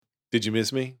Did you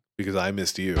miss me? Because I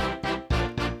missed you.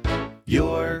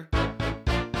 Your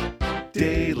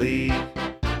Daily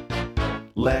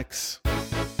Lex.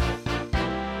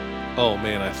 Oh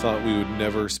man, I thought we would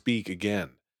never speak again.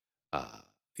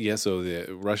 So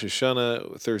the Rosh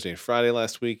Hashanah, Thursday and Friday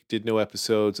last week, did no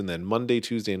episodes. And then Monday,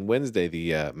 Tuesday, and Wednesday,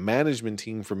 the management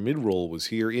team from Midroll was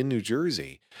here in New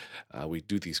Jersey. We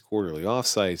do these quarterly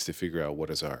offsites to figure out what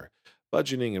is our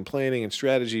budgeting and planning and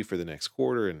strategy for the next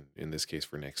quarter, and in this case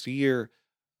for next year.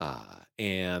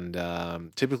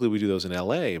 Typically we do those in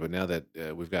LA, but now that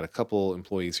we've got a couple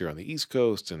employees here on the East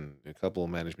Coast and a couple of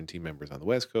management team members on the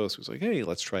West Coast, it was like, hey,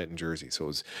 let's try it in Jersey. So it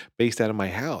was based out of my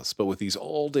house, but with these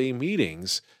all-day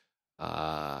meetings,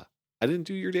 I didn't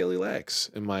do Your Daily Lex.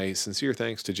 And my sincere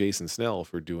thanks to Jason Snell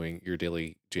for doing Your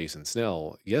Daily Jason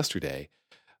Snell yesterday.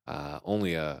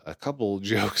 Only a couple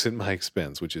jokes at my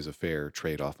expense, which is a fair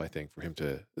trade-off, I think, for him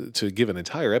to give an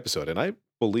entire episode. And I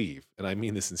believe, and I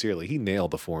mean this sincerely, he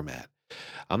nailed the format.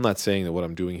 I'm not saying that what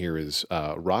I'm doing here is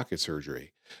rocket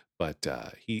surgery, but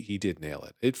he did nail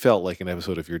it. It felt like an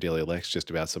episode of Your Daily Lex just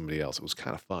about somebody else. It was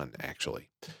kind of fun, actually.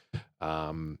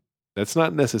 That's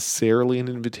not necessarily an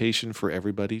invitation for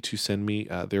everybody to send me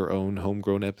their own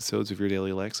homegrown episodes of Your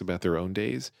Daily Lex about their own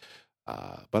days,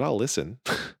 but I'll listen.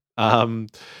 The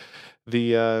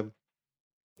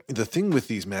thing with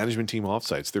these management team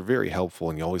offsites, they're very helpful,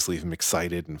 and you always leave them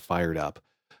excited and fired up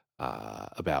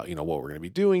about what we're going to be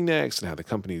doing next and how the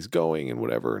company's going and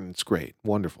whatever, and it's great,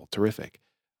 wonderful, terrific.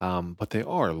 But they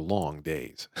are long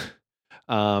days.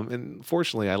 And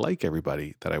fortunately, I like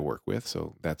everybody that I work with,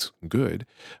 so that's good.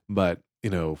 But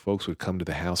folks would come to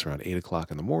the house around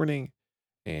 8:00 in the morning,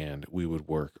 and we would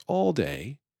work all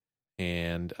day,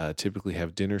 and typically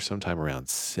have dinner sometime around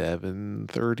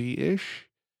 7:30-ish,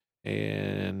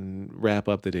 and wrap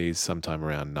up the days sometime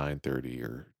around 9:30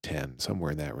 or 10, somewhere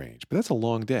in that range. But that's a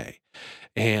long day.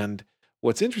 And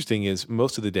what's interesting is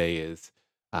most of the day is,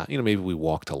 maybe we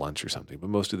walk to lunch or something,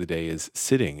 but most of the day is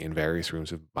sitting in various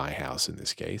rooms of my house in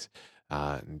this case,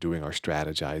 and doing our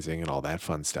strategizing and all that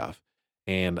fun stuff.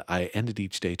 And I ended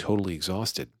each day totally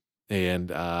exhausted.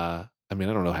 And I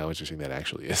don't know how interesting that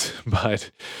actually is, but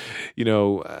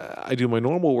I do my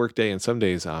normal work day, and some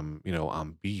days I'm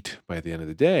beat by the end of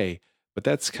the day, but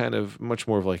that's kind of much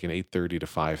more of like an 8:30 to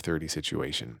 5:30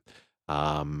 situation.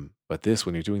 But this,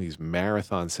 when you're doing these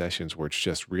marathon sessions where it's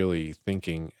just really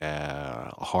thinking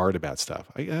hard about stuff,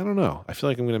 I don't know. I feel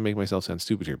like I'm going to make myself sound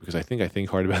stupid here because I think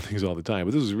hard about things all the time.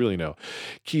 But this is really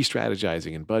key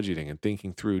strategizing and budgeting and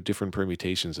thinking through different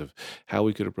permutations of how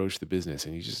we could approach the business.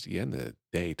 And you end the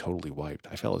day totally wiped.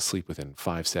 I fell asleep within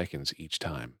 5 seconds each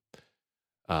time.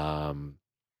 Um,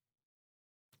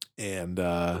 and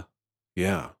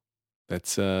yeah,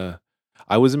 that's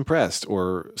I was impressed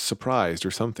or surprised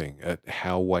or something at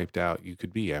how wiped out you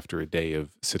could be after a day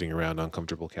of sitting around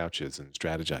uncomfortable couches and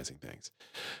strategizing things.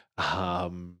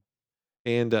 Um,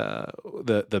 and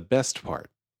the best part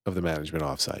of the management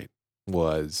offsite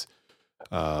was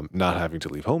not having to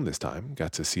leave home this time.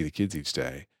 Got to see the kids each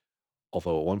day.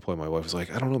 Although at one point my wife was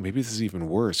like, I don't know, maybe this is even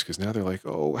worse because now they're like,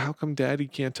 oh, how come daddy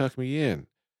can't tuck me in?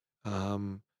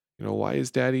 Um, why is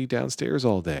daddy downstairs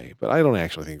all day? But I don't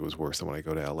actually think it was worse than when I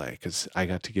go to LA because I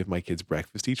got to give my kids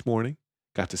breakfast each morning,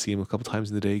 got to see them a couple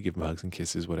times in the day, give them hugs and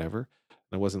kisses, whatever.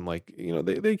 And it wasn't like,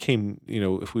 they came,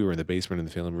 if we were in the basement in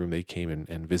the film room, they came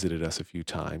and visited us a few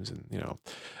times. And,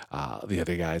 the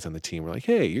other guys on the team were like,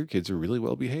 hey, your kids are really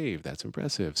well behaved. That's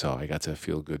impressive. So I got to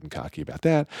feel good and cocky about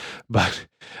that. But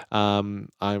I'm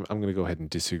going to go ahead and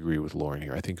disagree with Lauren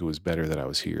here. I think it was better that I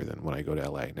was here than when I go to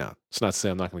LA. Now, it's not to say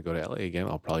I'm not going to go to LA again.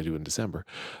 I'll probably do it in December.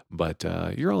 But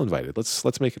you're all invited.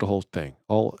 Let's make it a whole thing.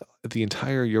 The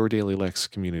entire Your Daily Lex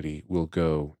community will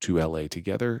go to LA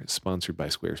together, sponsored by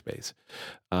Squarespace.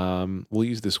 We'll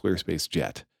use the Squarespace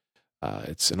jet.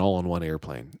 It's an all-in-one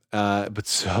airplane.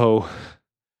 So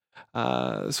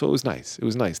it was nice. It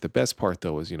was nice. The best part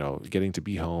though was, getting to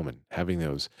be home and having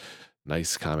those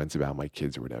nice comments about my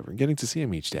kids or whatever and getting to see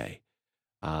them each day.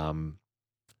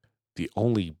 The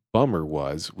only bummer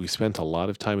was we spent a lot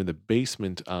of time in the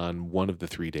basement on one of the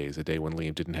 3 days, a day when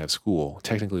Liam didn't have school.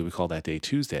 Technically we call that day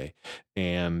Tuesday.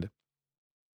 And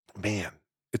man,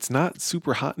 it's not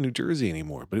super hot in New Jersey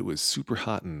anymore, but it was super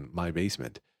hot in my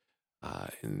basement.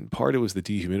 In part, it was the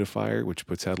dehumidifier, which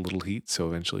puts out a little heat. So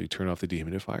eventually you turn off the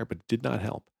dehumidifier, but it did not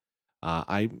help.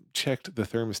 I checked the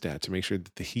thermostat to make sure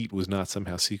that the heat was not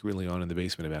somehow secretly on in the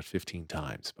basement about 15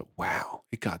 times. But wow,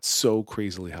 it got so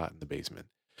crazily hot in the basement.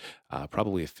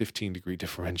 Probably a 15-degree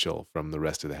differential from the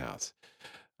rest of the house.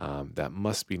 That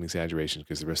must be an exaggeration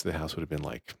because the rest of the house would have been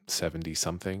like 70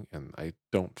 something. And I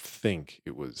don't think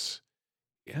it was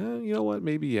Yeah, you know what?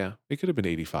 Maybe, yeah. It could have been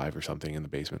 85 or something in the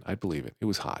basement. I'd believe it. It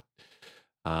was hot.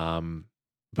 Um,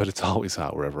 but it's always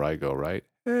hot wherever I go, right?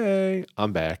 Hey,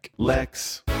 I'm back.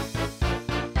 Lex.